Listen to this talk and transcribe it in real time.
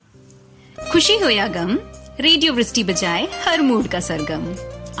खुशी हो या गम, रेडियो वृष्टि बजाए हर मूड का सरगम।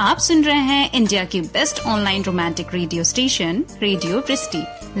 आप सुन रहे हैं इंडिया की best online romantic radio station radio वृष्टि।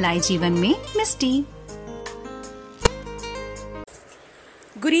 लाए जीवन में मिस्टी।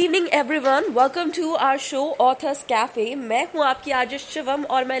 Good evening everyone, welcome to our show authors cafe. मैं हूं आपकी आरजे शिवम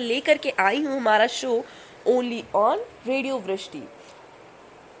और मैं लेकर के आई हूं हमारा show only on radio Vrishti.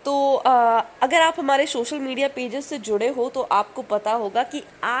 तो अगर आप हमारे सोशल मीडिया पेजेस से जुड़े हो तो आपको पता होगा कि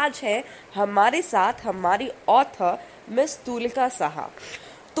आज है हमारे साथ हमारी ऑथर मिस तुलिका साहा।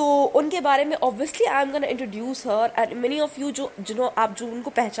 तो उनके बारे में obviously I am gonna introduce her and many of you जो उनको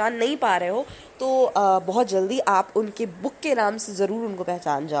पहचान नहीं पा रहे हो तो बहुत जल्दी आप उनके बुक के नाम से ज़रूर उनको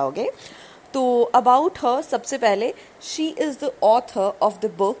पहचान जाओगे। तो अबाउट हर, सबसे पहले she is the author of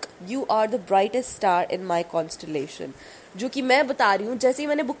the book you are the brightest star in my constellation, जो कि मैं बता रही हूँ जैसे ही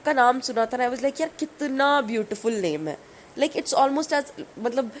मैंने बुक का नाम सुना था ना, आई वाज लाइक यार कितना ब्यूटीफुल नेम है। लाइक इट्स ऑलमोस्ट एज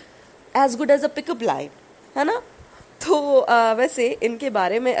मतलब as good as a pickup line, है ना। तो वैसे इनके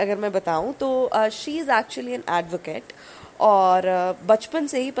बारे में अगर मैं बताऊं तो she is actually an advocate और बचपन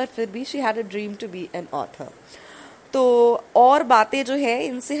से ही, पर फिर भी she had a dream to be an author. तो और बातें जो है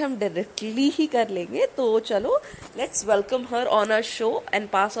इनसे हम डायरेक्टली ही कर लेंगे। तो चलो let's welcome her on our show and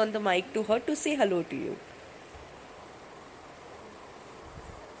pass on the mic to her to से hello to you.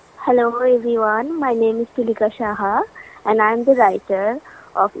 Hello everyone, my name is Tulika Saha and I am the writer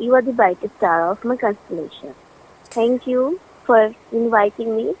of You Are the Brightest Star of My Constellation. Thank you for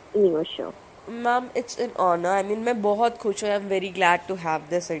inviting me in your show. Ma'am it's an honour. I mean मैं बहुत खुश हूँ। I am very glad to have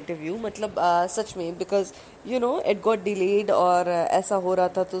this interview. मतलब सच में because you know it got delayed और ऐसा हो रहा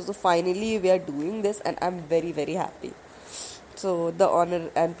था तो finally we are doing this and I am very very happy. So the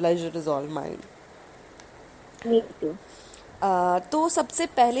honour and pleasure is all mine. Me too. तो सबसे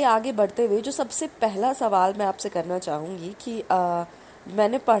पहले आगे बढ़ते हुए जो सबसे पहला सवाल मैं आपसे करना चाहूँगी कि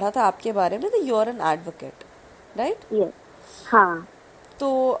मैंने पढ़ा था आपके बारे में तो you are an advocate, right? Yes. हाँ. तो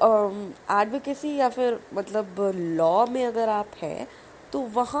एडवोकेसी या फिर मतलब लॉ में अगर आप हैं तो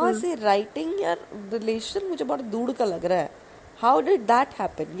वहाँ से राइटिंग या रिलेशन मुझे बहुत दूर का लग रहा है। How did that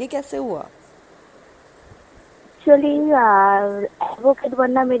happen? ये कैसे हुआ? Actually, एडवोकेट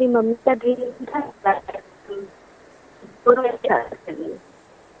बनना मेरी मम्मी का ड्रीम था। दोनों अच्छा कर लिए।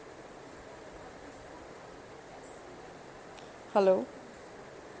 Hello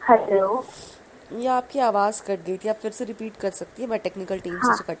hello. ये आपकी आवाज़ कट गई थी, आप फिर से रिपीट कर सकती है? मैं टेक्निकल टीम से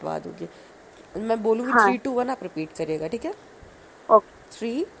हाँ. उसे कटवा दूंगी। मैं बोलूँगी हाँ. 3, 2, 1 आप रिपीट करिएगा, ठीक है? ओके.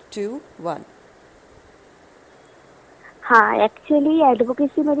 3, 2, 1। हाँ, एक्चुअली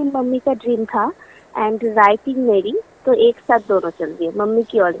एडवोकेसी मेरी मम्मी का ड्रीम था एंड राइटिंग मेरी, तो एक साथ दोनों चल दिए, मम्मी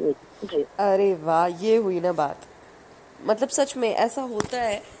की और मेरी ड्रीम। अरे वाह, ये हुई ना बात। मतलब सच में ऐसा होता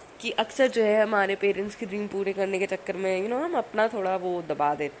है कि अक्सर जो है हमारे पेरेंट्स की ड्रीम पूरे करने के चक्कर में हम अपना थोड़ा वो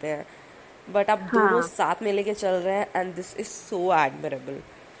दबा देते हैं, बट आप दोनों साथ में लेके चल रहे हैं and this is so admirable.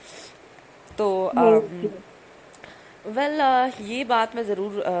 तो वेल ये बात मैं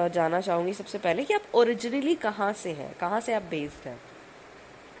ज़रूर जानना चाहूँगी सबसे पहले कि आप ओरिजिनली कहाँ से हैं, कहाँ से आप बेस्ड हैं?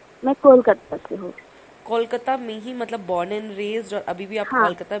 मैं कोलकाता से हूँ। कोलकाता में ही, मतलब बॉर्न एंड रेज्ड, और अभी भी आप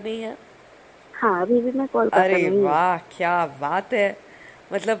कोलकाता में ही हैं? हाँ, अभी भी मैं कोलकाता में अरे हूँ। वाह, क्या बात है।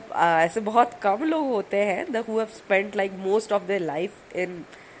 मतलब ऐसे बहुत कम लोग होते हैं the who have spent like most of their life in,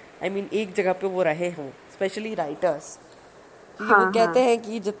 I mean एक जगह पे वो रहे हों, स्पेशली राइटर्स। क्योंकि वो कहते हैं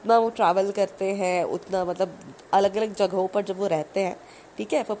कि जितना वो ट्रैवल करते हैं उतना, मतलब अलग अलग जगहों पर जब वो रहते हैं,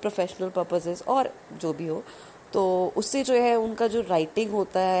 ठीक है, फॉर प्रोफेशनल पर्पसेस और जो भी हो, तो उससे जो है उनका जो राइटिंग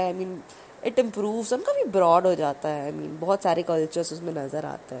होता है, आई मीन इट इम्प्रूव्स, उनका भी ब्रॉड हो जाता है। आई मीन बहुत सारे कल्चर्स उसमें नज़र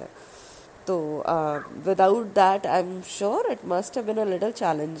आते हैं। तो without that I'm sure it must have been a little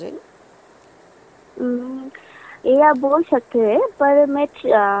challenging. ये आप बोल सकते हैं, पर मैं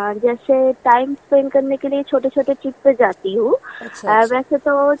जैसे टाइम स्पेंड करने के लिए छोटे छोटे ट्रिप पे जाती हूँ। अच्छा। वैसे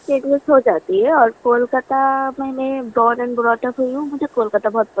तो चेंजेस हो जाती है। और कोलकाता में मैं बॉर्न एंड ब्रॉट अप हुई हूँ। मुझे कोलकाता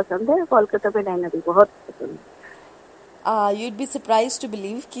बहुत पसंद है, कोलकाता में रहना भी बहुत पसंद है। You'd be surprised to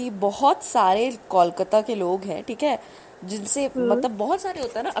believe कि बहुत सारे कोलकाता के लोग हैं, ठीक है, जिनसे मतलब बहुत सारे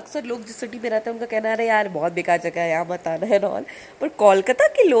होता है ना, अक्सर लोग जिस सिटी में रहते हैं उनका कहना है अरे यार बहुत बेकार जगह है, यहाँ मत आना है ऑल। पर कोलकाता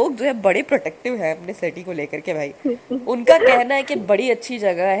के लोग जो है बड़े प्रोटेक्टिव हैं अपने सिटी को लेकर के भाई। उनका कहना है कि बड़ी अच्छी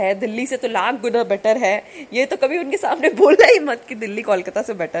जगह है, दिल्ली से तो लाख गुना बेटर है। ये तो कभी उनके सामने बोलना ही मत कि दिल्ली कोलकाता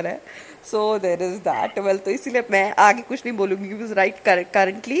से बेटर है। So there is that. Well, तो इसीलिए मैं आगे कुछ नहीं बोलूँगी because right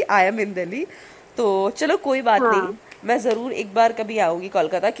currently I am in Delhi. तो चलो कोई बात नहीं, मैं ज़रूर एक बार कभी आऊँगी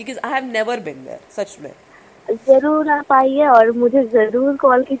कोलकाता, क्योंकि I have never been there. सच में जरूर आप आइए और मुझे जरूर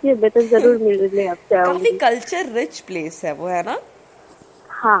कॉल कीजिए, मैं तो जरूर मिलने आपसे आऊंगी। काफी कल्चर रिच प्लेस है वो, है ना?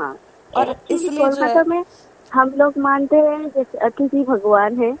 हाँ, और इसलिए कोलकाता में हम लोग मानते हैं जैसे अतिथि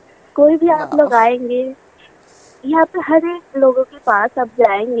भगवान है, कोई भी आप लोग वाह। आएंगे यहाँ पे, हर एक लोगों के पास आप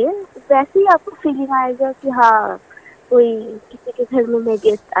जाएंगे, वैसे ही आपको फीलिंग आएगा कि हाँ कोई किसी के घर में मैं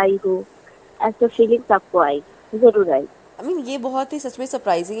गेस्ट आई हूँ, ऐसे फीलिंग्स आपको आएगी, जरूर आएगी। आई मीन ये बहुत ही सच में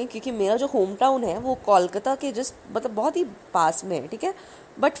सरप्राइजिंग है, क्योंकि मेरा जो होम टाउन है वो कोलकाता के जस्ट मतलब बहुत ही पास में है, ठीक है,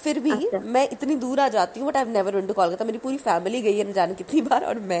 बट फिर भी अच्छा। मैं इतनी दूर आ जाती हूँ, but I have never been to Kolkata. मेरी पूरी फैमिली गई है न जाने कितनी बार,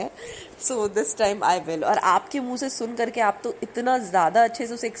 और मैं, so this time I will. और आपके मुंह से सुन करके आप तो इतना ज़्यादा अच्छे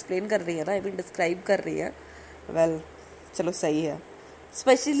से उसे एक्सप्लेन कर रही है ना, आई मीन डिस्क्राइब कर रही है, वेल चलो सही है।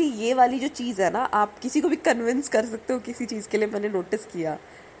 स्पेशली ये वाली जो चीज़ है ना, आप किसी को भी कन्विंस कर सकते हो किसी चीज़ के लिए, मैंने नोटिस किया।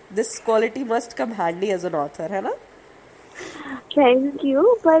 This quality must come handy as an author, है ना? Thank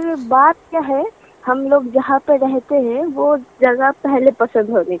you. पर बात क्या है, हम लोग जहाँ पे रहते हैं वो जगह पहले पसंद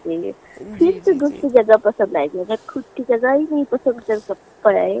होनी चाहिए, जी फिर से जी जी। दूसरी जगह पसंद आएगी। अगर खुद की जगह ही नहीं पसंद कर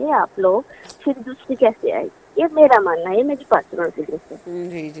पाए आप लोग, फिर दूसरी कैसे आएगी? ये मेरा मानना है, ये मेरी पर्सनल फीलिंग है।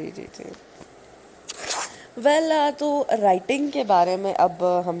 जी जी जी जी। वेल तो राइटिंग के बारे में अब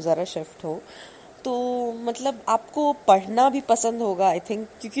हम ज़रा शिफ्ट हो, तो मतलब आपको पढ़ना भी पसंद होगा आई थिंक,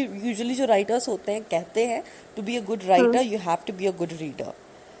 क्योंकि यूजुअली जो राइटर्स होते हैं कहते हैं to be a good hmm. Writer you have to be a good reader.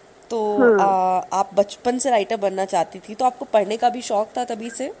 तो हम्म। आप बचपन से राइटर बनना चाहती थी, तो आपको पढ़ने का भी शौक था तभी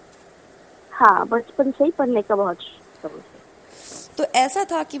से? हाँ, बचपन से ही पढ़ने का बहुत शौक है मुझे। तो ऐसा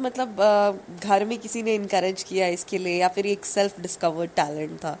था कि मतलब घर में किसी ने इनकरेज किया इसके लिए, या फिर एक सेल्फ डिस्कवर्ड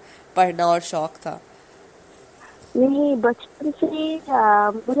टैलेंट था, पढ़ना और शौक था? नहीं, बचपन से ही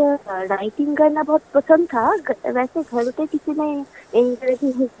मुझे राइटिंग करना बहुत पसंद था। वैसे घर पे किसी ने encourage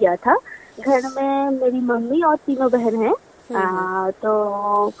नहीं किया था। घर में मेरी मम्मी और तीनों बहन हैं।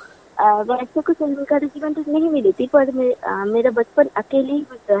 तो वैसे कुछ encouragement नहीं मिली थी, पर मेरा बचपन अकेले ही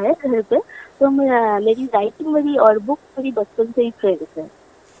गुजरा है घर पे। तो मेरी राइटिंग मेरी और बुक मेरी बचपन से ही फेवरेट है।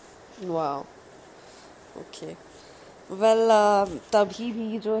 वाह, ओके। वेल तभी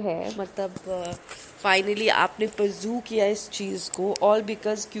भी जो है मतलब फाइनली आपने परस्यू किया इस चीज़ को, ऑल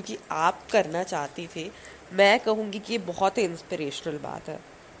बिकॉज क्योंकि आप करना चाहती थे। मैं कहूँगी कि ये बहुत ही इंस्पिरेशनल बात है,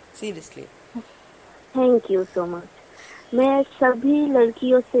 seriously. Thank you so much. मैं सभी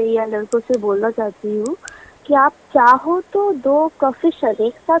लड़कियों से या लड़कों से बोलना चाहती हूँ कि आप चाहो तो 2 प्रोफेशन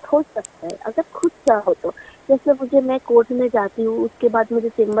एक साथ हो सकता है, अगर खुद चाहो तो। जैसे मैं कोर्ट में जाती हूँ, उसके बाद मुझे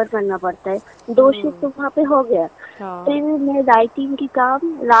चेम्बर करना पड़ता है, 2 शिफ्ट वहाँ पे हो गया। हाँ। फिर मैं राइटिंग की काम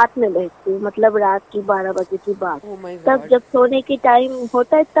रात में बैठती हूँ, मतलब रात की 12 बजे के बाद। ओ माय तब गॉड। जब सोने की टाइम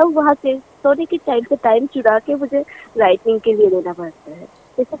होता है, तब वहाँ से सोने की टाइम से टाइम चुरा के मुझे राइटिंग के लिए देना पड़ता है।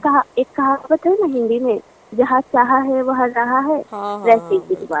 जैसे एक कहावत है ना हिंदी में, जहाँ चाहा है वहाँ रहा है, हाँ हाँ वैसे हाँ, ही कुछ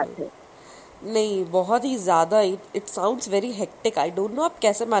बिल्कुल। बात है। नहीं, बहुत ही ज़्यादा, it sounds very hectic. I don't know आप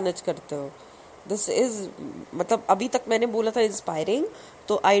कैसे मैनेज करते हो। दिस इज मतलब अभी तक मैंने बोला था इंस्पायरिंग,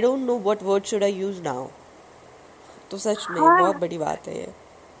 तो I don't know what word should I use now. तो सच में बहुत हाँ, बड़ी बात है ये।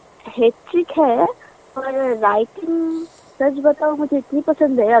 हेक्टिक है, पर राइटिंग सच बताओ मुझे इतनी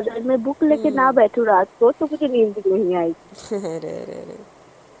पसंद है, अगर मैं बुक लेके ना बैठूं रात को तो मुझे नींद भी नहीं आएगी। अरे अरे अरे।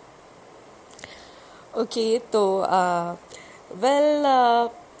 ओके, तो वेल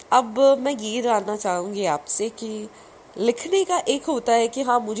अब मैं ये जानना चाहूँगी आपसे कि लिखने का एक होता है कि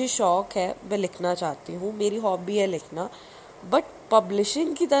हाँ मुझे शौक है, मैं लिखना चाहती हूँ, मेरी हॉबी है लिखना, बट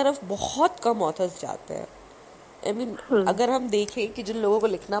पब्लिशिंग की तरफ बहुत कम ऑथर्स जाते हैं। आई मीन अगर हम देखें कि जिन लोगों को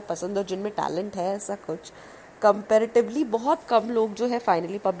लिखना पसंद और जिनमें टैलेंट है ऐसा कुछ, कंपैरेटिवली बहुत कम लोग जो है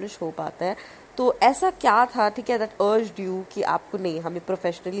फाइनली पब्लिश हो पाते हैं। तो ऐसा क्या था, ठीक है, दैट अर्ज्ड यू कि आपको नहीं, हमें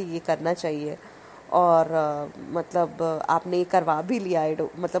प्रोफेशनली ये करना चाहिए, और मतलब आपने ये करवा भी लिया?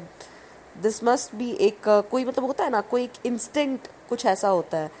 मतलब दिस मस्ट बी एक कोई मतलब होता है ना, कोई एक इंस्टेंट कुछ ऐसा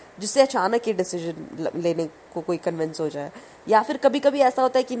होता है जिससे अचानक ये डिसीजन लेने को कोई कन्विंस हो जाए, या फिर कभी कभी ऐसा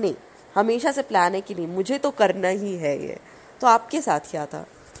होता है कि नहीं, हमेशा से प्लान है कि नहीं मुझे तो करना ही है ये। तो आपके साथ क्या था?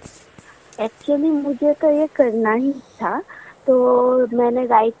 एक्चुअली मुझे तो ये करना ही था, तो मैंने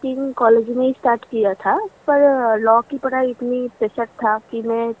राइटिंग कॉलेज में ही स्टार्ट किया था, पर लॉ की पढ़ाई इतनी प्रेशर था कि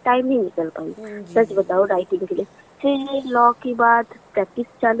मैं टाइम नहीं निकल पाई, जी सच जी बताओ, राइटिंग के लिए। फिर लॉ की बाद प्रैक्टिस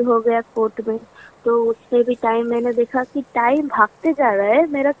चालू हो गया कोर्ट में, तो उसमें भी टाइम, मैंने देखा कि टाइम भागते जा रहा है,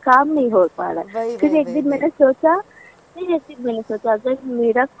 मेरा काम नहीं हो पा रहा है। वही फिर वही एक वही दिन वही। मैंने सोचा अगर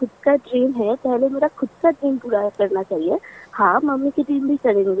मेरा खुद का ड्रीम है, पहले मेरा खुद का ड्रीम पूरा करना चाहिए। हाँ, मम्मी की ड्रीम भी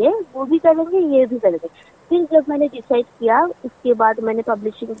करेंगे, वो भी करेंगे, ये भी करेंगे। फिर जब मैंने डिसाइड किया, उसके बाद मैंने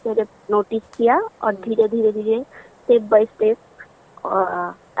पब्लिशिंग की तरफ नोटिस किया, और धीरे धीरे धीरे स्टेप बाय स्टेप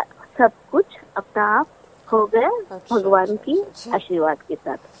सब कुछ अपना आप हो गया, अच्छा भगवान अच्छा की अच्छा अच्छा। आशीर्वाद के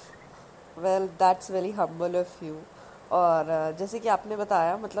साथ। Well that's very humble of you. और जैसे कि आपने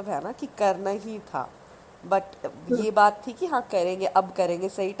बताया मतलब है ना कि करना ही था, बट ये बात थी कि हाँ करेंगे, अब करेंगे,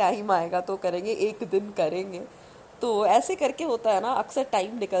 सही टाइम आएगा तो करेंगे, एक दिन करेंगे। तो ऐसे करके होता है ना, अक्सर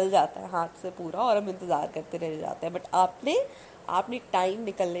टाइम निकल जाता है हाथ से पूरा और हम इंतज़ार करते रह जाते हैं, बट आपने टाइम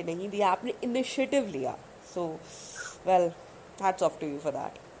निकलने नहीं दिया, आपने इनिशिएटिव लिया. So well, hats off to you for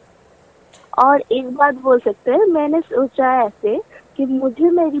that. और एक बात बोल सकते हैं, मैंने सोचा है ऐसे कि मुझे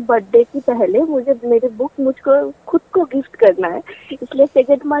मेरी बर्थडे के पहले मुझे मेरी बुक मुझको खुद को गिफ्ट करना है, इसलिए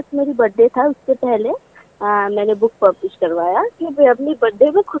 2 मार्च मेरी बर्थडे था, उससे पहले मैंने बुक पब्लिश करवाया कि मैं अपनी बर्थडे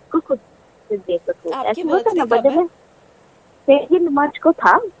में खुद को खुद दे सकूं. आपकी ऐसा होता ना बर्थडे बर्थडे कब है? में 2 मार्च को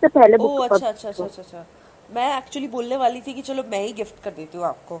था, उससे पहले ओ बुक अच्छा अच्छा अच्छा अच्छा अच्छा. मैं एक्चुअली बोलने वाली थी कि चलो मैं ही गिफ्ट कर देती हूँ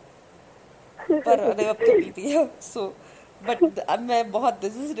आपको, पर अरे अब तो बीती है. सो बट अब मैं बहुत,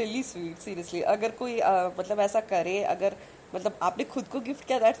 this is really sweet seriously. अगर कोई मतलब ऐसा करे, अगर मतलब आपने खुद को गिफ्ट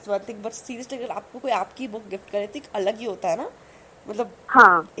किया, that's one thing, but seriously अगर आपको कोई आपकी बुक गिफ्ट करे तो एक अलग ही होता है ना, मतलब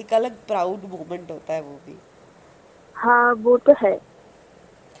हाँ एक अलग प्राउड मोमेंट होता है वो भी. हाँ वो तो है.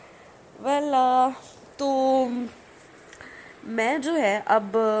 वेल तो मैं जो है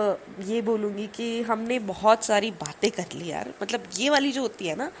अब ये बोलूँगी कि हमने बहुत सारी बातें कर ली यार, मतलब ये वाली जो होती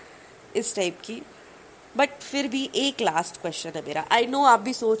है ना इस टाइप की. बट फिर भी एक लास्ट क्वेश्चन है मेरा. आई नो आप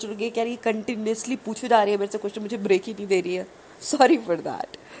भी सोच रहे कि यार ये कंटिन्यूसली पूछे जा रही है मेरे से क्वेश्चन, मुझे ब्रेक ही नहीं दे रही है. सॉरी फॉर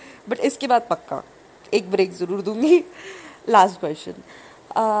दैट, बट इसके बाद पक्का एक ब्रेक ज़रूर दूंगी. लास्ट क्वेश्चन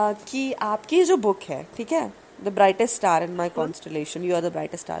कि आपकी जो बुक है, ठीक है, the brightest star in my constellation, you are the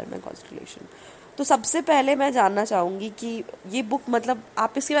brightest star in my constellation, तो सबसे पहले मैं जानना चाहूँगी कि ये बुक, मतलब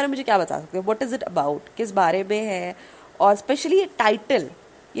आप इसके बारे में मुझे क्या बता सकते हो, व्हाट इज़ इट अबाउट, किस बारे में है, और स्पेशली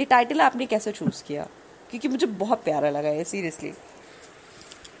ये टाइटल आपने कैसे चूज़ किया, क्योंकि मुझे बहुत प्यारा लगा है सीरियसली.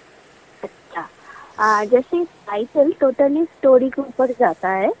 अच्छा, जैसे टाइटल टोटली स्टोरी के ऊपर जाता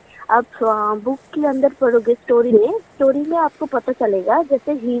है. आप बुक के अंदर पढ़ोगे, स्टोरी में आपको पता चलेगा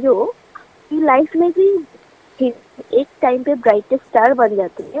जैसे हीरो की लाइफ में भी एक टाइम पे ब्राइटेस्ट स्टार बन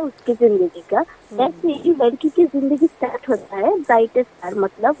जाते हैं उसकी जिंदगी का. ऐसे ही लड़की की जिंदगी स्टार्ट होता है ब्राइटेस्ट स्टार,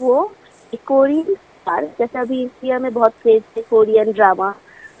 मतलब वो एक कोरियन स्टार, जैसे अभी इंडिया में बहुत क्रेज है कोरियन ड्रामा,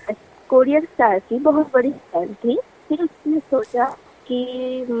 कोरियन स्टार की बहुत बड़ी फैन थी. फिर उसने सोचा कि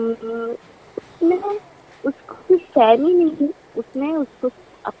उसने उसको सिर्फ फैन ही नहीं, उसने उसको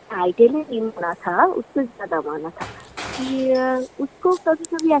अपना आइडियल नहीं माना था, उससे ज्यादा माना था. कि उसको कभी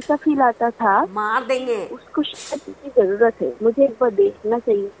कभी ऐसा फील आता था, मार देंगे, उसको शायद मेरी जरूरत है, मुझे एक बार देखना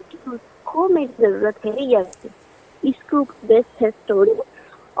चाहिए कि उसको मेरी जरूरत है या इसको बेस्ट है स्टोरी.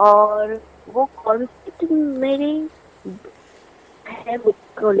 और वो कॉन्सेप्ट मेरी है बुक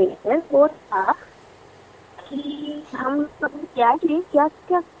को लेकर वो था कि हम लोग क्या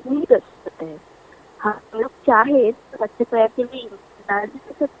क्या नहीं कर सकते हैं. हम लोग चाहे तो सच्चे प्यार के लिए इंतजार भी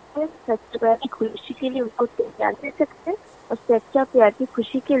कर सकते हैं, सच्चे प्यार की खुशी के लिए उसको तैयार दे सकते हैं, और सच्चा प्यार की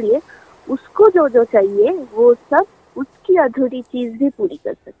खुशी के लिए उसको जो जो चाहिए वो सब, उसकी अधूरी चीज भी पूरी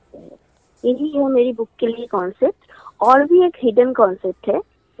कर सकते हैं. यही है मेरी बुक के लिए कॉन्सेप्ट. और भी एक हिडन कॉन्सेप्ट है,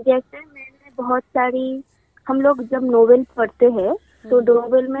 जैसे मैंने बहुत सारी, हम लोग जब नोवेल पढ़ते हैं तो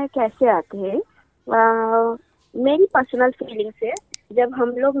नोवेल में कैसे आते हैं, मेरी पर्सनल फीलिंग्स है, जब हम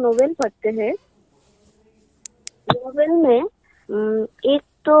लोग नोवेल पढ़ते हैं, नोवेल में एक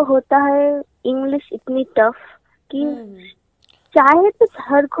तो होता है इंग्लिश इतनी टफ कि चाहे तो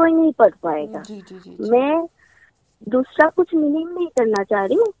हर कोई नहीं पढ़ पाएगा. मैं दूसरा कुछ मीनिंग नहीं करना चाह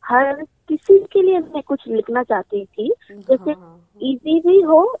रही हूँ, हर किसी के लिए मैं कुछ लिखना चाहती थी, जैसे इजी भी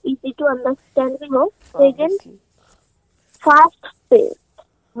हो, इजी टू अंडरस्टैंड भी हो, सेकंड फास्ट पेस,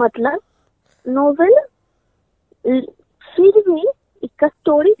 मतलब नोवेल फिर भी इसका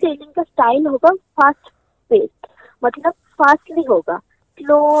स्टोरी टेलिंग का स्टाइल होगा फास्ट पेस, मतलब फास्टली होगा,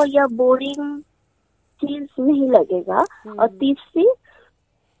 स्लो या बोरिंग चीज नहीं लगेगा. और तीसरी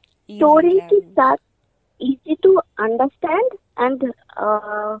स्टोरी के साथ easy to understand and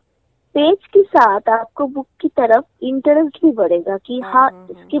page के साथ आपको बुक की तरफ इंटरेस्ट भी बढ़ेगा कि हाँ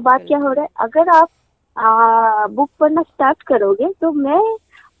इसके बाद क्या हो रहा है. अगर आप बुक पढ़ना स्टार्ट करोगे तो मैं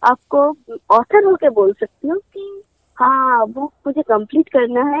आपको ऑथर होके बोल सकती हूँ कि हाँ बुक मुझे कंप्लीट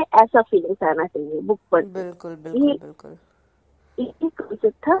करना है, ऐसा फीलिंग्स आना चाहिए बुक पढ़. बिल्कुल बिल्कुल बिल्कुल, यही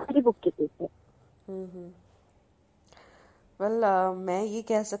कॉन्सेप्ट था मेरी बुक के पीछे. वेल मैं ये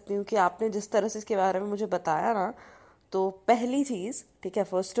कह सकती हूँ कि आपने जिस तरह से इसके बारे में मुझे बताया ना, तो पहली चीज़, ठीक है,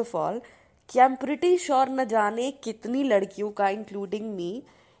 फर्स्ट ऑफ ऑल कि आई एम प्रिटी श्योर न जाने कितनी लड़कियों का, इंक्लूडिंग मी,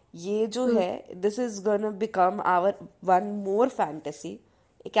 ये जो है this is gonna become our one more fantasy.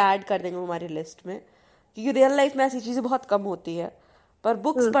 एक ऐड कर देंगे हमारी लिस्ट में, क्योंकि रियल लाइफ में ऐसी चीज़ें बहुत कम होती है, पर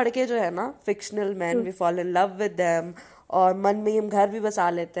बुक्स पढ़ के जो है ना, fictional man, we fall in love with them, और मन में हम घर भी बसा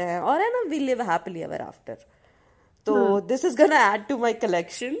लेते हैं, और है ना, we live happily ever after. तो this is gonna add to my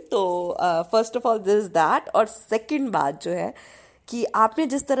collection. तो first of all this is that. और सेकंड बात जो है कि आपने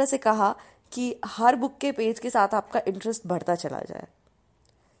जिस तरह से कहा कि हर बुक के पेज के साथ आपका इंटरेस्ट बढ़ता चला जाए।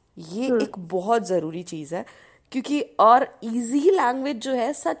 ये एक बहुत ज़रूरी चीज़ है, क्योंकि और इजी लैंग्वेज जो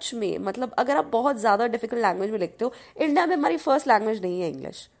है सच में, मतलब अगर आप बहुत ज़्यादा डिफिकल्ट लैंग्वेज में लिखते हो, इंडिया में हमारी फर्स्ट लैंग्वेज नहीं है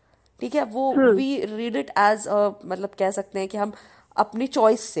इंग्लिश, ठीक है, वो वी रीड इट एज मतलब कह सकते हैं कि हम अपनी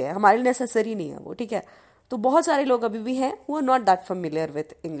चॉइस से, हमारे नेसेसरी नहीं है वो, ठीक है। तो बहुत सारे लोग अभी भी हैं वो are not that familiar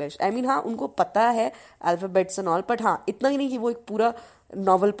with English. I mean हाँ, उनको पता है अल्फाबेट्स एंड ऑल, बट हाँ इतना ही नहीं कि वो एक पूरा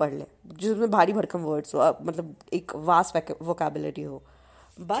नॉवल पढ़ ले जिसमें भारी भरकम वर्ड्स हो, मतलब एक वास्ट वोकैबुलरी हो।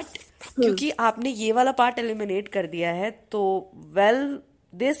 बट क्योंकि आपने ये वाला पार्ट एलिमिनेट कर दिया है, तो well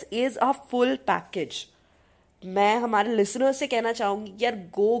this is a full package. मैं हमारे लिसनर्स से कहना चाहूंगी यार,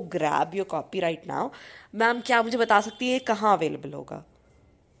 go grab your copy right now. Ma'am क्या मुझे बता सकती है कहाँ अवेलेबल होगा?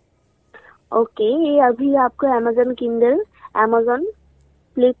 ओके, ये अभी आपको Amazon Kindle, Amazon,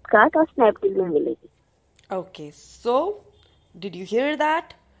 फ्लिपकार्ट और स्नैपडील में मिलेगी। Okay, so did you hear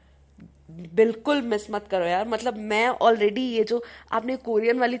that? बिल्कुल मिस मत करो यार। मतलब मैं ऑलरेडी ये जो आपने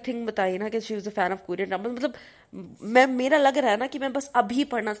कोरियन वाली थिंग बताई ना कि she is a fan of Korean drama, मतलब मैं, मेरा लग रहा है ना कि मैं बस अभी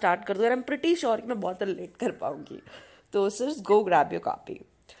पढ़ना स्टार्ट कर दूं, और आई एम प्रीटी श्योर कि मैं बहुत रिलेट कर पाऊंगी। तो सिर्फ गो ग्रैब योर कॉपी।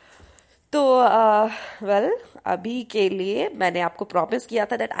 तो वेल अभी के लिए मैंने आपको प्रॉमिस किया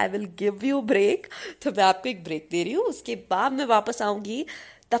था that I will give you break, तो मैं आपको एक ब्रेक दे रही हूँ, उसके बाद मैं वापस आऊंगी।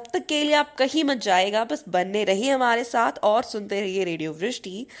 तब तक के लिए आप कहीं मत जाएगा, बस बने रहिए हमारे साथ और सुनते रहिए रेडियो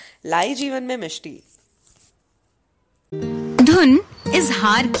वृष्टि, लाई जीवन में मिष्टी। धुन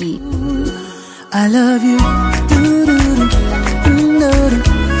इजहार की, I love you. धुन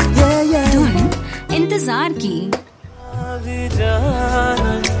इंतजार की,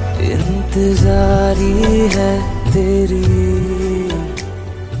 इंतजारी है तेरी,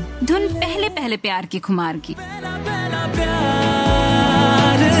 धुन पहले पहले प्यार की खुमार की, पहला प्यार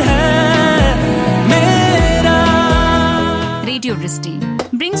है मेरा। रेडियो वृष्टि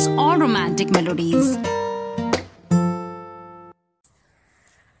brings all romantic melodies.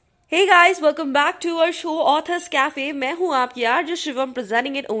 Hey guys, welcome back to our show Authors Cafe. मैं हूँ आपकी RJ Shivam,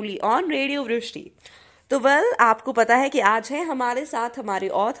 presenting it only on radio Vrishti. तो वेल आपको पता है कि आज है हमारे साथ हमारे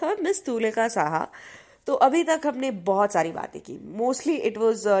ऑथर मिस तुलिका साहा। तो अभी तक हमने बहुत सारी बातें की, मोस्टली इट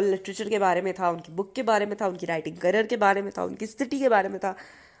वाज लिटरेचर के बारे में था, उनकी बुक के बारे में था, उनकी राइटिंग करियर के बारे में था, उनकी स्थिति के बारे में था।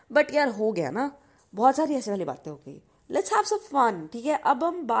 बट यार हो गया ना, बहुत सारी ऐसे वाली बातें हो गई। लेट्स हैव सम फन, ठीक है। अब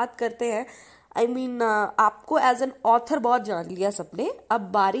हम बात करते हैं, आई मीन आपको एज एन ऑथर बहुत जान लिया सबने, अब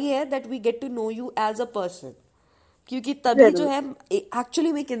बारी है that we get to know you as a person, क्योंकि तभी जो है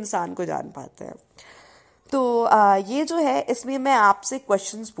एक्चुअली में एक इंसान को जान पाते हैं। तो ये जो है इसमें मैं आपसे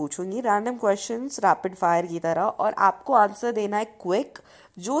क्वेश्चंस पूछूंगी, रैंडम क्वेश्चंस रैपिड फायर की तरह, और आपको आंसर देना है क्विक,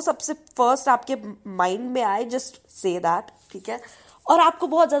 जो सबसे फर्स्ट आपके माइंड में आए जस्ट से दैट, ठीक है। और आपको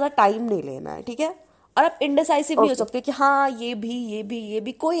बहुत ज्यादा टाइम नहीं लेना है, ठीक है। और आप इंडिसाइसिव नहीं हो सकते कि हाँ ये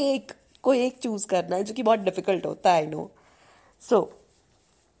भी, कोई एक चूज करना है, जो कि बहुत डिफिकल्ट होता है, I know. So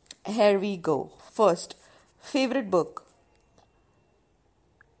here we go. First, favourite book?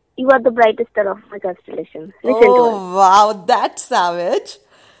 You are the brightest star of my constellation. Listen to Oh us. wow, that's savage.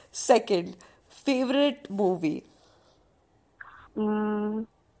 Second, favorite movie?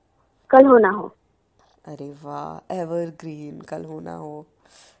 कल हो ना हो। अरे वाह, एवरग्रीन, कल हो ना हो।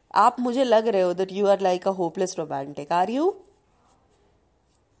 आप मुझे लग रहे हो that you are like a hopeless romantic, are you?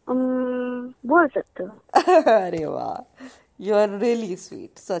 बोल सकते हो। अरे वाह, you are really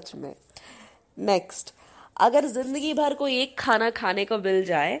sweet, सच में। नेक्स्ट, अगर जिंदगी भर को एक खाना खाने को मिल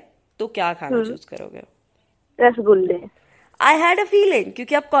जाए तो क्या खाना चूज करोगे? रसगुल्ले। आई हैड अ फीलिंग,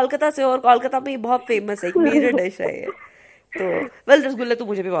 क्योंकि आप कोलकाता से हो और कोलकाता में ये बहुत फेमस है, एक मेजर डिश है ये। तो वेल रसगुल्ले तो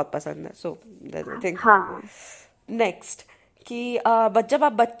मुझे भी बहुत पसंद है, सो थिंक। हाँ। नेक्स्ट, कि जब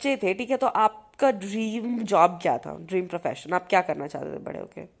आप बच्चे थे, ठीक है, तो आपका ड्रीम जॉब क्या था, ड्रीम प्रोफेशन? आप क्या करना चाहते थे बड़े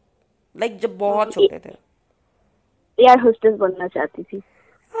होके, लाइक जब बहुत छोटे थे? एयर होस्टेस बनना चाहती थी।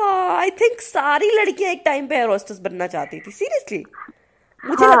 आई थिंक सारी लड़कियां एक टाइम पे एयर होस्टेस बनना चाहती थी, सीरियसली।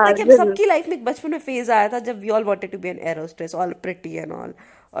 मुझे हाँ, लगता है कि हम जरूर। सबकी लाइफ में एक बचपन में फेज आया था जब we all wanted to be an air hostess, all pretty and all,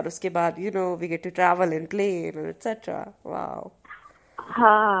 और उसके बाद you know we get to travel in plane etcetera. Wow.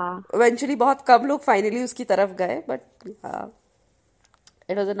 हाँ। इवेंचुअली बहुत कम लोग फाइनली उसकी तरफ गए, but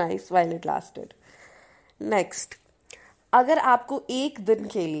it was a nice while it lasted. Next, अगर आपको एक दिन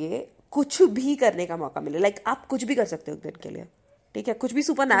के लिए कुछ भी करने का मौका मिले, लाइक आप कुछ भी कर सकते हो एक दिन के लिए, ठीक है, कुछ भी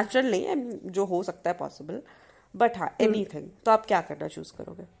सुपर नेचुरल नहीं है, जो हो सकता है पॉसिबल, बट हाँ एनीथिंग, तो आप क्या करना चूज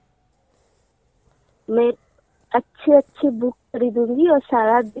करोगे? मैं अच्छे बुक खरीदूंगी और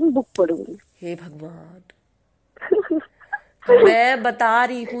सारा दिन बुक पढ़ूंगी। हे भगवान, मैं बता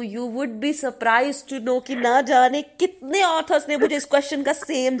रही हूँ, you would be surprise to know कि ना जाने कितने ऑथर्स ने मुझे इस क्वेश्चन का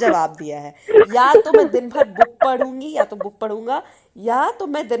सेम जवाब दिया है। या तो मैं दिन भर बुक पढ़ूंगी, या तो बुक पढ़ूंगा, या तो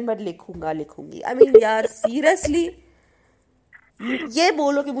मैं दिन भर लिखूंगी। आई मीन यार सीरियसली, ये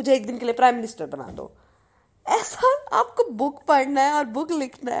बोलो कि मुझे एक दिन के लिए प्राइम मिनिस्टर बना दो, ऐसा आपको बुक पढ़ना है और बुक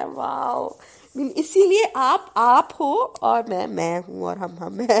लिखना है। वाओ, इसीलिए आप हो और मैं हूँ और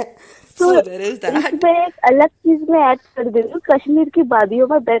हम हैं। तो So there is that. इसमें एक अलग चीज में ऐड कर दे रही हूँ, कश्मीर की वादियों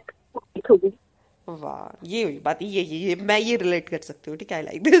में बैठ होगी। वाह, ये हुई बात, ये मैं ये रिलेट कर सकती हूँ, ठीक है, आई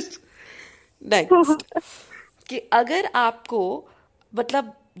लाइक दिस। नेक्स्ट, कि अगर आपको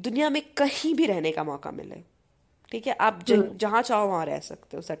मतलब दुनिया में कहीं भी रहने का मौका मिले, ठीक है, आप जहाँ चाहो वहां रह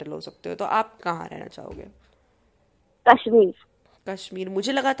सकते हो, सेटल हो सकते हो, तो आप कहाँ रहना चाहोगे? कश्मीर। कश्मीर?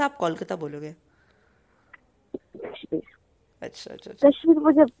 मुझे लगा था आप कोलकाता बोलोगे। कश्मीर, अच्छा। कश्मीर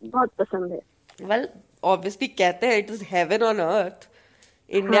मुझे बहुत पसंद है। वेल ऑब्वियसली कहते हैं it is heaven on earth,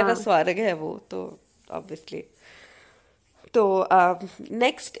 India का स्वर्ग है वो, तो ऑब्वियसली। तो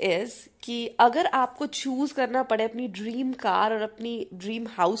नेक्स्ट इज कि अगर आपको चूज करना पड़े अपनी ड्रीम कार और अपनी ड्रीम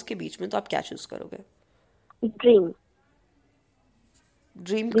हाउस के बीच में, तो आप क्या चूज करोगे? ड्रीम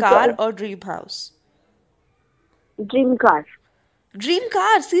कार और dream house? Dream car. Dream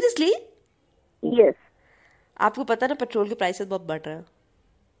car? Seriously? Yes. आपको पता ना पेट्रोल के प्राइसेस बहुत बढ़ रहे हैं,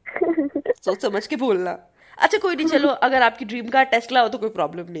 सोच समझ के बोलना। अच्छा कोई नहीं, चलो अगर आपकी ड्रीम कार टेस्ला हो तो कोई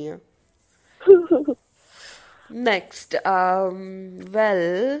प्रॉब्लम नहीं है। नेक्स्ट,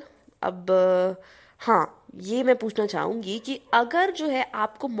 वेल अब हाँ, ये मैं पूछना चाहूंगी कि अगर जो है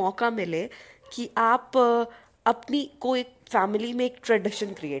आपको मौका मिले कि आप अपनी कोई फैमिली में एक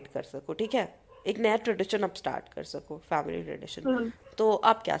ट्रेडिशन क्रिएट कर सको, ठीक है, एक नया ट्रेडिशन आप स्टार्ट कर सको, फैमिली ट्रेडिशन, तो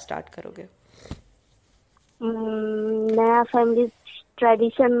आप क्या स्टार्ट करोगे? नया फैमिली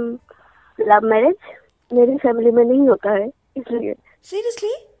ट्रेडिशन, लव मैरिज। मेरी फैमिली में नहीं होता है इसलिए।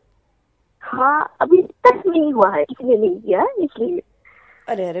 सीरियसली? हाँ, अभी तक नहीं हुआ है इसलिए नहीं किया, इसलिए।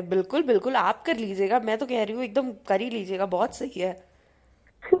 अरे बिल्कुल बिल्कुल, आप कर लीजिएगा, मैं तो कह रही हूँ एकदम कर ही लीजिएगा, बहुत सही है।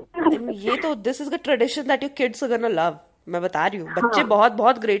 ये तो this is the tradition that your kids are gonna love. मैं बता रही हूँ, बच्चे बहुत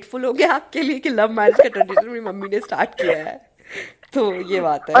बहुत ग्रेटफुल हो गए आपके लिए कि लव मैरिज का ट्रेडिशन मेरी मम्मी ने स्टार्ट किया है। तो ये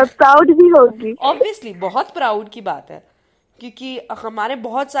बात है, और प्राउड भी होगी। ऑब्वियसली बहुत प्राउड की बात है, क्योंकि हमारे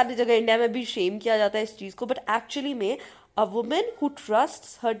बहुत सारी जगह इंडिया में भी शेम किया जाता है इस चीज को, बट एक्चुअली में a woman who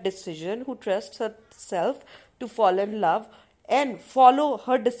trusts her decision, who trusts her self to fall in love and follow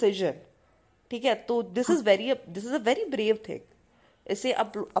her decision, ठीक है, तो this is a very brave thing, इसे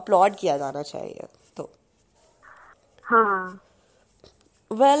अपलॉड किया जाना चाहिए। तो हाँ,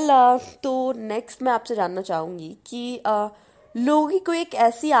 वेल तो नेक्स्ट मैं आपसे जानना चाहूंगी कि लोगों की कोई एक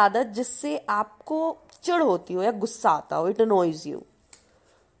ऐसी आदत जिससे आपको चिढ़ होती हो या गुस्सा आता हो, इट अनॉयज यू।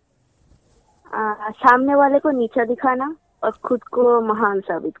 सामने वाले को नीचा दिखाना और खुद को महान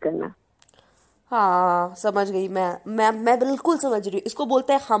साबित करना। हाँ समझ गई, मैं बिल्कुल समझ रही हूँ, इसको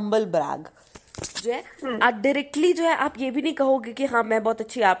बोलते हैं हम्बल ब्रैग। जो है आप डायरेक्टली जो है आप ये भी नहीं कहोगे कि हाँ मैं बहुत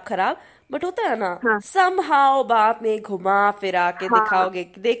अच्छी आप खराब, बट होता है ना समहाउ बात में घुमा फिरा के दिखाओगे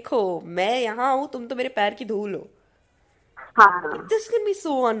कि देखो मैं यहाँ हूँ, तुम तो मेरे पैर की धूल हो। हाँ, this can be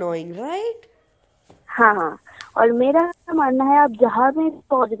so annoying, right? हाँ, और मेरा मानना है आप जहाँ भी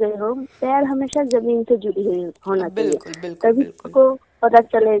पहुँच गए हो, पैर हमेशा जमीन से जुड़ी हुई होना चाहिए। बिल्कुल तभी को पता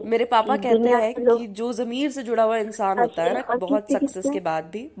चले। मेरे पापा कहते हैं कि जो जमीर से जुड़ा हुआ इंसान होता है ना, बहुत सक्सेस के बाद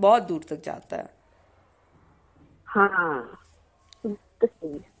भी बहुत दूर तक जाता है। हाँ,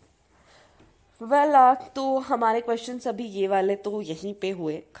 वेल तो हमारे क्वेश्चन अभी ये वाले तो यहीं पे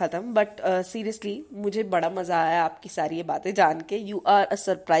हुए खत्म, बट सीरियसली मुझे बड़ा मजा आया आपकी सारी ये बातें जान के। You are a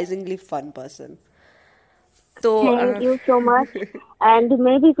surprisingly fun person. तो thank you so much. And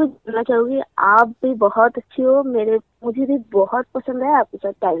मैं भी कुछ बोलना चाहूंगी, आप भी बहुत अच्छी हो, मुझे भी बहुत पसंद है आपके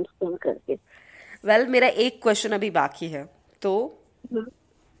साथ टाइम स्पेंड करके। वेल मेरा एक क्वेश्चन अभी बाकी है, तो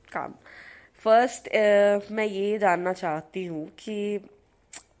काम फर्स्ट मैं ये जानना चाहती हूँ कि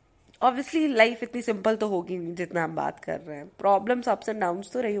ऑब्वियसली लाइफ इतनी सिंपल तो होगी नहीं जितना हम बात कर रहे हैं, प्रॉब्लम्स अप्स एंड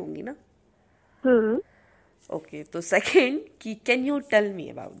डाउन्स तो रही होंगी ना। ओके, तो सेकंड कि can you tell me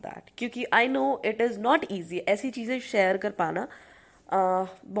about that, क्योंकि I know it is not easy ऐसी चीज़ें शेयर कर पाना।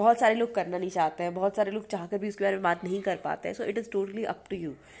 बहुत सारे लोग करना नहीं चाहते हैं, बहुत सारे लोग चाहकर भी इसके बारे में बात नहीं कर पाते हैं, so it is totally up to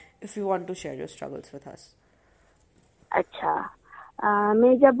you if you want to share your struggles with us. अच्छा,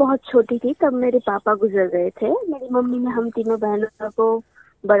 मैं जब बहुत छोटी थी तब मेरे पापा गुजर गए थे। मेरी मम्मी ने हम तीनों बहनों को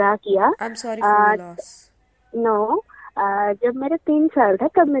बड़ा किया। I am sorry for your loss. No, जब मेरे 3 साल था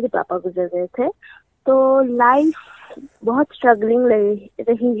तब मेरे पापा गुजर गए थे। तो लाइफ बहुत स्ट्रगलिंग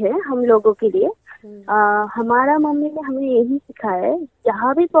रही है हम लोगों के लिए। हमारा मम्मी ने हमें यही सिखाया है,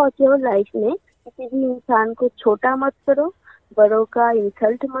 जहाँ भी पहुंचे हो लाइफ में किसी भी इंसान को छोटा मत करो, बड़ों का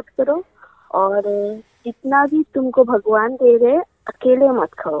इंसल्ट मत करो, और जितना भी तुमको भगवान दे रहे अकेले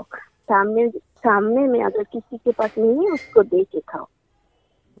मत खाओ, सामने सामने में अगर किसी के पास नहीं है उसको दे के खाओ।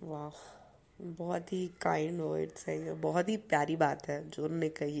 वाह, बहुत ही काइंड वर्ड्स है ये, बहुत ही प्यारी बात है जो उन्होंने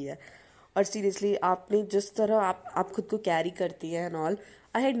कही है। और सीरियसली आपने जिस तरह आप खुद को कैरी करती हैं and all,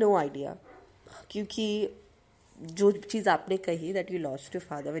 I had no idea, क्योंकि जो चीज़ आपने कही that you lost your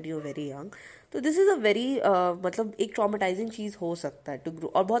father when you were very young, तो दिस इज़ अ वेरी मतलब एक ट्रॉमेटाइजिंग चीज़ हो सकता है टू ग्रो,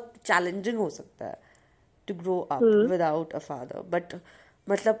 और बहुत चैलेंजिंग हो सकता है to grow up without a father. But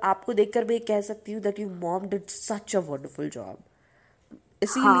मतलब आपको देखकर मैं कह सकती हूँ that you mom did such a wonderful job.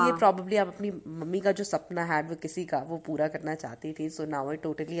 इसीलिए हाँ प्रॉब्ली आप अपनी मम्मी का जो सपना है वो किसी का वो पूरा करना चाहती थी। So now I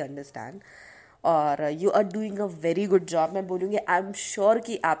totally understand, और you are doing a very good job. मैं बोलूँगी आई एम श्योर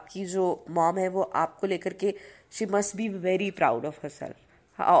कि आपकी जो मॉम है वो आपको लेकर के she must be very proud of her self,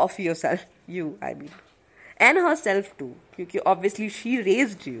 of your self, you I mean, and her self to, क्योंकि ऑब्वियसली शी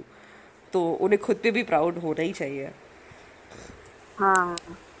रेज्ड यू, तो उन्हें खुद पे भी प्राउड होना ही चाहिए। हाँ,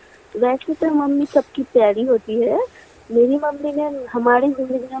 वैसे तो मम्मी सबकी प्यारी होती है। मेरी मम्मी ने हमारी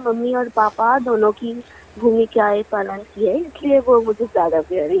जिंदगी में मम्मी और पापा दोनों की भूमिकाएं पालन की है, इसलिए वो मुझे ज्यादा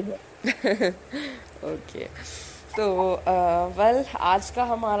प्यारी है। ओके, तो वेल आज का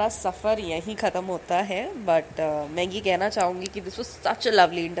हमारा सफ़र यहीं ख़त्म होता है, बट मैं ये कहना चाहूँगी कि this was such a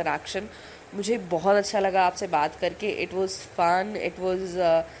lovely interaction. मुझे बहुत अच्छा लगा आपसे बात करके, it was fun, it was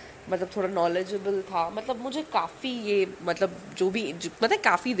मतलब थोड़ा नॉलेजेबल था। मतलब मुझे काफ़ी ये मतलब मतलब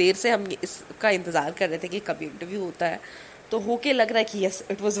काफ़ी देर से हम इसका इंतज़ार कर रहे थे कि कभी इंटरव्यू होता है, तो होके लग रहा है कि yes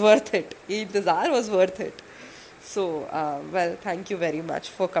it was worth it, ये इंतज़ार was worth it. So well, thank you very much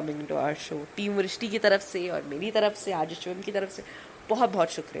for coming to our show. Team वृष्टि की तरफ से और मेरी तरफ से, आज शिवम की तरफ से बहुत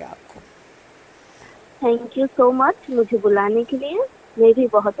बहुत शुक्रिया आपको। थैंक यू सो मच मुझे बुलाने के लिए। मैं भी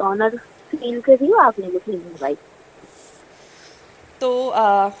बहुत ऑनर फील कर रही हूँ, आपने मुझे इनवाइट। तो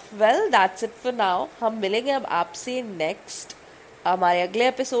well that's it for now. हम मिलेंगे अब आपसे नेक्स्ट हमारे अगले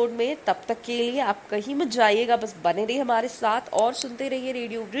एपिसोड में। तब तक के लिए आप कहीं मत जाइएगा, बस बने रहिए हमारे साथ और सुनते रहिए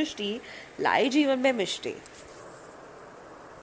रेडियो वृष्टि, लाए जीवन में मिष्टी।